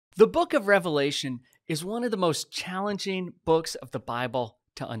The book of Revelation is one of the most challenging books of the Bible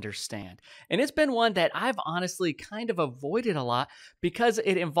to understand. And it's been one that I've honestly kind of avoided a lot because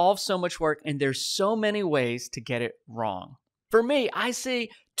it involves so much work and there's so many ways to get it wrong. For me, I see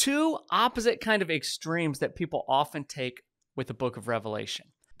two opposite kind of extremes that people often take with the book of Revelation.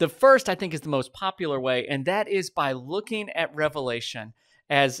 The first, I think, is the most popular way, and that is by looking at Revelation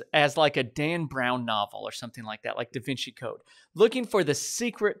as like a Dan Brown novel or something like that, like Da Vinci Code, looking for the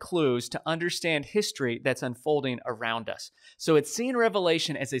secret clues to understand history that's unfolding around us. So it's seeing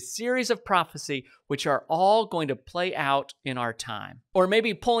Revelation as a series of prophecy which are all going to play out in our time. Or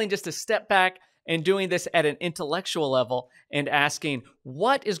maybe pulling just a step back and doing this at an intellectual level and asking,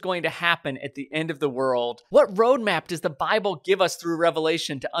 what is going to happen at the end of the world? What roadmap does the Bible give us through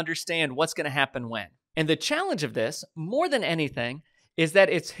Revelation to understand what's going to happen when? And the challenge of this, more than anything, is that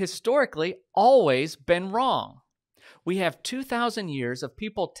it's historically always been wrong. We have 2,000 years of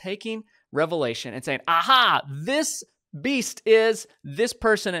people taking Revelation and saying, aha, this beast is this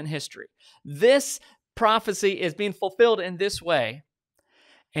person in history. This prophecy is being fulfilled in this way.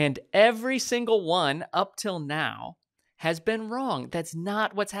 And every single one up till now has been wrong. That's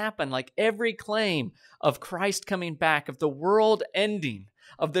not what's happened. Like every claim of Christ coming back, of the world ending,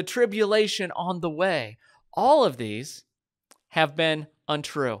 of the tribulation on the way, all of these have been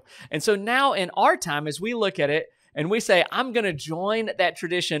untrue. And so now in our time, as we look at it and we say, I'm going to join that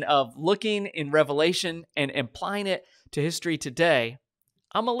tradition of looking in Revelation and applying it to history today,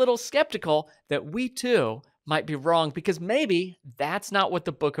 I'm a little skeptical that we too might be wrong because maybe that's not what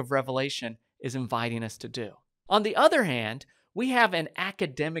the book of Revelation is inviting us to do. On the other hand, we have an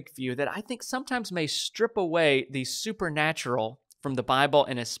academic view that I think sometimes may strip away the supernatural from the Bible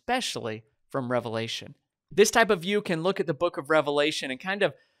and especially from Revelation. This type of view can look at the book of Revelation and kind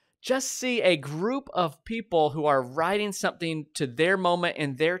of just see a group of people who are writing something to their moment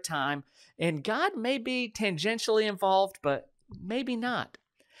in their time, and God may be tangentially involved, but maybe not.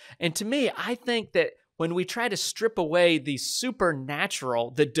 And to me, I think that when we try to strip away the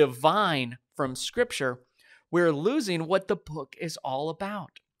supernatural, the divine from Scripture, we're losing what the book is all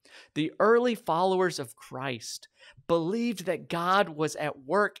about. The early followers of Christ believed that God was at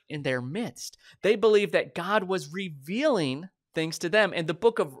work in their midst. They believed that God was revealing things to them. And the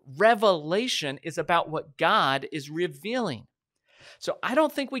book of Revelation is about what God is revealing. So I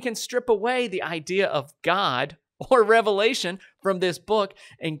don't think we can strip away the idea of God or revelation from this book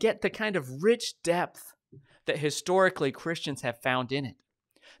and get the kind of rich depth that historically Christians have found in it.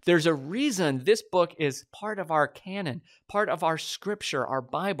 There's a reason this book is part of our canon, part of our scripture, our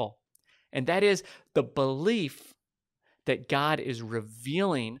Bible, and that is the belief that God is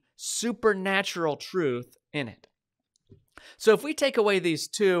revealing supernatural truth in it. So if we take away these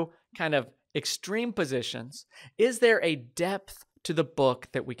two kind of extreme positions, is there a depth to the book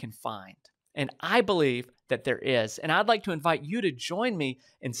that we can find? And I believe that there is. And I'd like to invite you to join me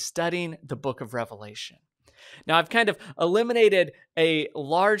in studying the book of Revelation. Now, I've kind of eliminated a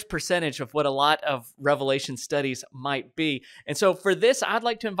large percentage of what a lot of Revelation studies might be. And so for this, I'd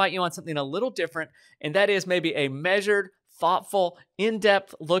like to invite you on something a little different, and that is maybe a measured, thoughtful,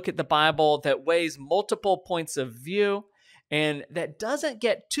 in-depth look at the Bible that weighs multiple points of view and that doesn't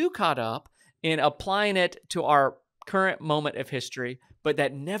get too caught up in applying it to our current moment of history, but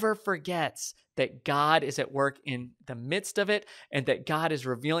that never forgets that God is at work in the midst of it and that God is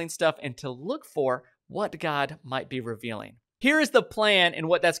revealing stuff and to look for what God might be revealing. Here is the plan and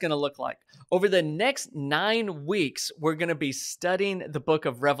what that's going to look like. Over the next 9 weeks, we're going to be studying the book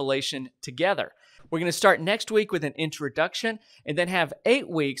of Revelation together. We're going to start next week with an introduction and then have 8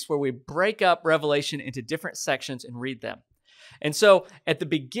 weeks where we break up Revelation into different sections and read them. And so at the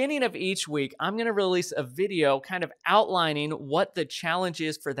beginning of each week, I'm going to release a video kind of outlining what the challenge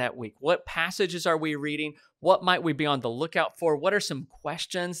is for that week. What passages are we reading? What might we be on the lookout for? What are some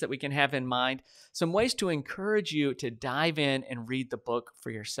questions that we can have in mind? Some ways to encourage you to dive in and read the book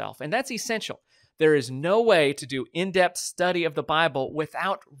for yourself. And that's essential. There is no way to do in-depth study of the Bible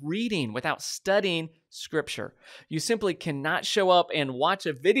without reading, without studying Scripture. You simply cannot show up and watch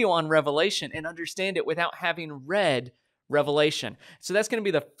a video on Revelation and understand it without having read Revelation. So that's going to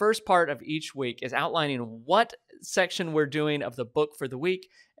be the first part of each week, is outlining what section we're doing of the book for the week,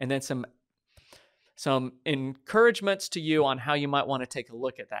 and then some encouragements to you on how you might want to take a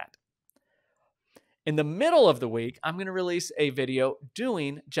look at that. In the middle of the week, I'm going to release a video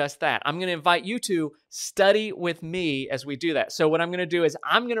doing just that. I'm going to invite you to study with me as we do that. So what I'm going to do is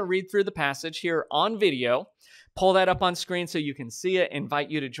I'm going to read through the passage here on video, pull that up on screen so you can see it,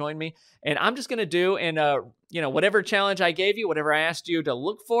 invite you to join me. And I'm just going to do in whatever challenge I gave you, whatever I asked you to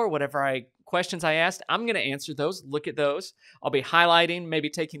look for, whatever questions I asked, I'm going to answer those, look at those. I'll be highlighting, maybe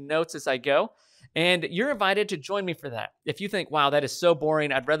taking notes as I go. And you're invited to join me for that. If you think, wow, that is so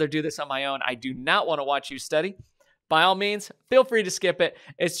boring, I'd rather do this on my own, I do not want to watch you study, by all means, feel free to skip it.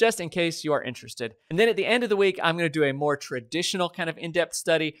 It's just in case you are interested. And then at the end of the week, I'm going to do a more traditional kind of in-depth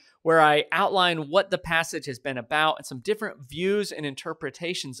study where I outline what the passage has been about and some different views and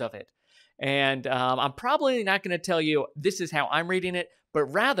interpretations of it. And I'm probably not going to tell you this is how I'm reading it, but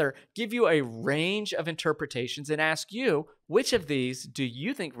rather give you a range of interpretations and ask you, which of these do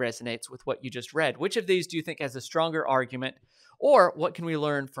you think resonates with what you just read? Which of these do you think has a stronger argument? Or what can we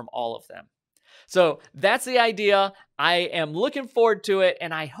learn from all of them? So that's the idea. I am looking forward to it,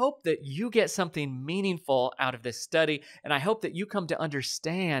 and I hope that you get something meaningful out of this study, and I hope that you come to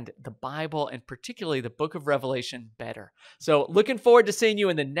understand the Bible and particularly the book of Revelation better. So looking forward to seeing you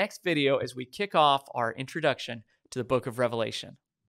in the next video as we kick off our introduction to the book of Revelation.